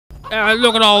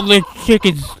look at all the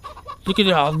chickens. Look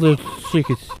at all the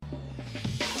chickens.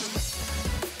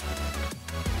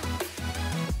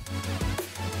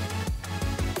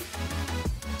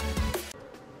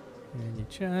 And you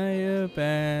try your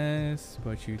best,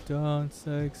 but you don't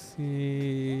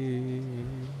succeed.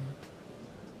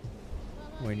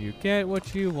 When you get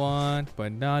what you want,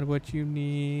 but not what you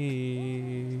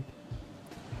need.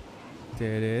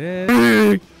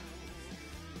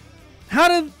 How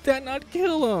did that not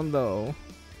kill him, though?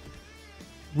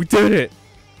 We did it.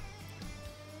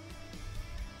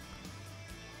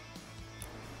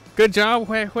 Good job,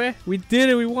 Hue Hue. We did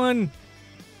it. We won.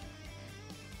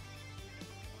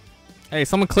 Hey,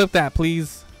 someone clip that,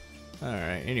 please. All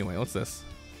right. Anyway, what's this?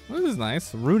 This is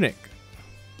nice. Runic.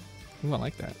 Ooh, I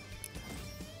like that.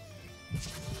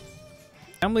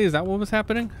 Family, is that what was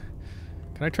happening?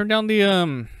 Can I turn down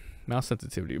the mouse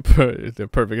sensitivity? They're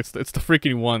perfect. It's the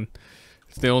freaking one.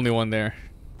 It's the only one there.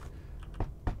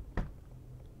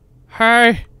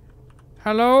 Hi.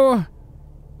 Hello.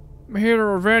 I'm here to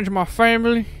revenge my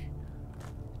family.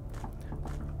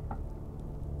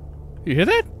 You hear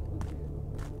that?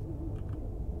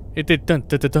 It did dun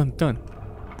dun dun dun dun.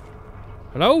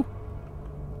 Hello?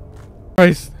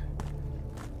 Christ.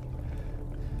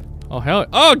 Oh hell!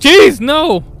 Oh jeez,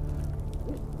 no!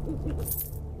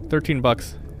 13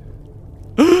 bucks.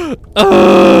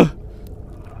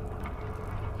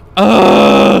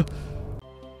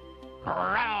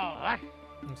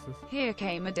 Here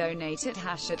came a donated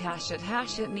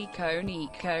 ###Nico Nico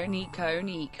Nico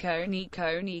Nico Nico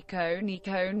Nico Nico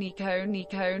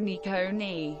Nico Nico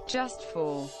Ni just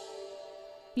for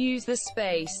use the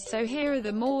space. So here are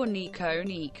the more Nico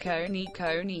Nico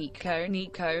Nico Nico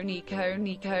Nico Nico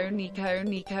Nico Nico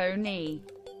Nico Ni.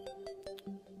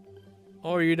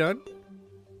 Oh, are you done?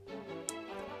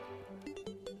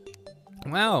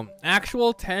 Wow,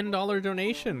 actual $10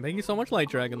 donation. Thank you so much, Light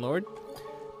Dragon Lord.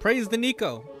 Praise the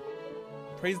Nico.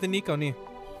 Praise the Nico Ni.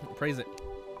 Praise it.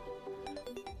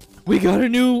 We got a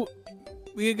new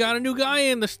guy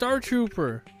in, the Star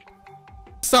Trooper.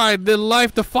 Side, the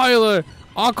Life Defiler,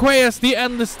 Aqueous, the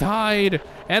Endless Tide,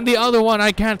 and the other one,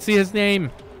 I can't see his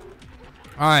name.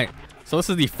 Alright, so this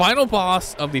is the final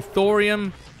boss of the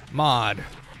Thorium mod.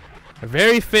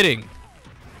 Very fitting.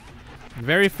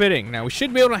 Very fitting. Now, we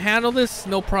should be able to handle this,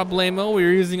 no problemo.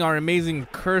 We're using our amazing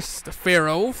Cursed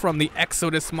Pharaoh from the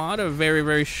Exodus mod, a very,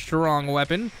 very strong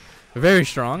weapon. Very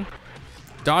strong.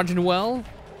 Dodging well.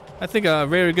 I think a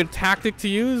very good tactic to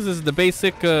use is the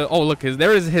basic... oh, look,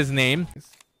 there is his name.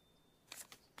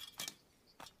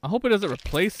 I hope it doesn't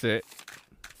replace it.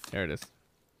 There it is.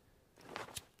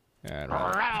 Yeah,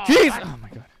 right. Jeez! Oh, my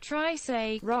God. Try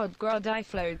say, Rod Grod I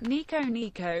float, Nico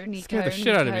Nico Nico Scared the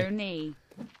shit out of me. Nico Ni.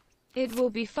 It will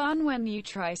be fun when you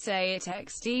try say it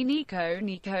XD Nico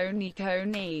Nico Nico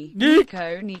Ni.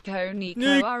 Nico Nico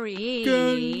Nico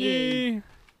RE.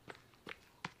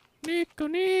 Nico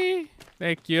Ni.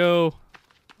 Thank you.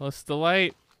 What's the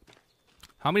light?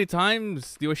 How many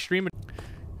times do I stream it?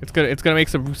 It's gonna make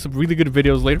some really good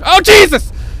videos later. Oh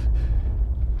Jesus!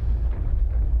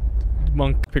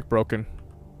 Monk pick broken.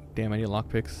 Damn, I need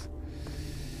lockpicks.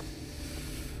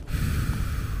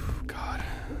 God.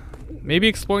 Maybe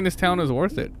exploring this town is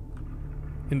worth it.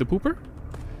 In the pooper?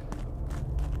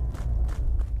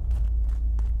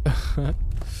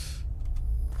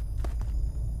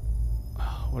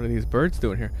 What are these birds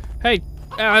doing here? Hey!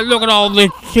 Look at all the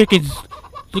chickens!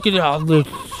 Look at all the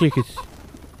chickens.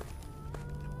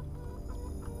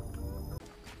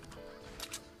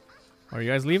 Are you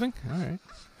guys leaving? Alright.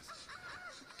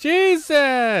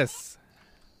 Jesus!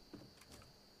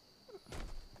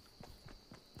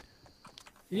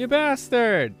 You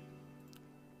bastard!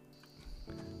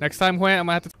 Next time, Hue, I'm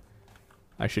gonna have to...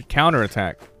 I should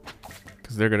counterattack.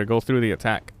 Because they're gonna go through the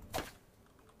attack.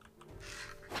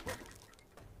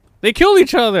 They killed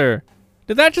each other!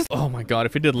 Did that just... Oh my god,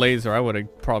 if it did laser, I would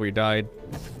have probably died.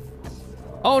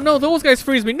 Oh no, those guys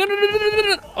freeze me. No, no, no, no, no, no,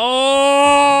 no.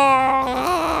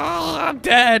 Oh, I'm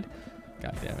dead.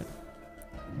 God damn it.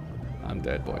 I'm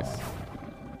dead, boys.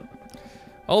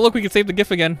 Oh, look, we can save the GIF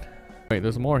again. Wait,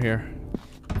 there's more here.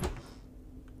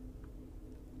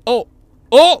 Oh!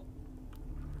 Oh!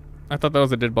 I thought that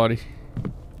was a dead body.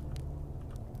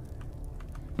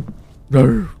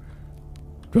 Hello.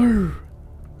 Good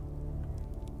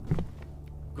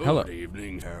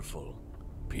evening, Careful.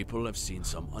 People have seen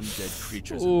some undead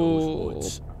creatures in those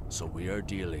woods, so we are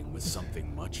dealing with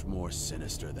something much more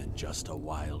sinister than just a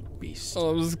wild beast.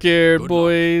 Oh, I'm scared, Good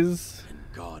boys. luck, and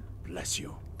God bless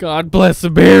you. God bless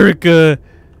America.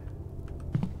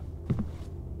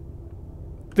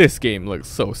 This game looks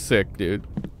so sick, dude.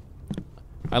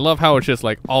 I love how it's just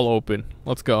like all open.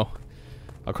 Let's go.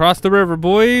 Across the river,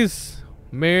 boys.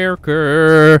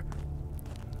 America.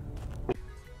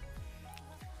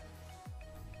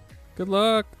 Good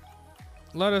luck.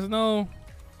 Let us know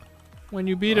when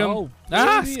you beat him. Oh,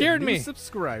 Scared me.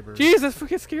 Subscribers. Jesus,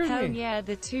 fucking scared Hell me. yeah,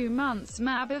 the 2 months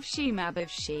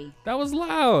MabiVsGames. That was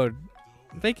loud.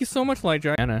 Thank you so much, Light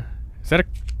Dragon. Anna, is that a...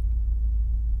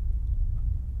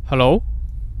 Hello?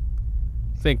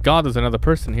 Thank God there's another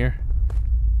person here.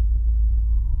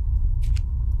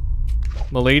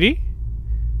 Milady?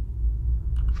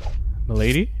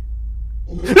 Milady?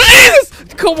 Jesus!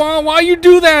 Come on, why you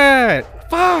do that?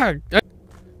 Fuck! A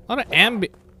lot of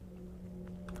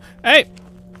Hey!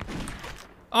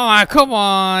 Oh, come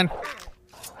on!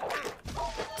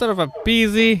 Son of a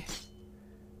beezy.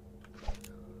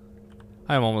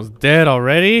 I'm almost dead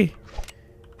already.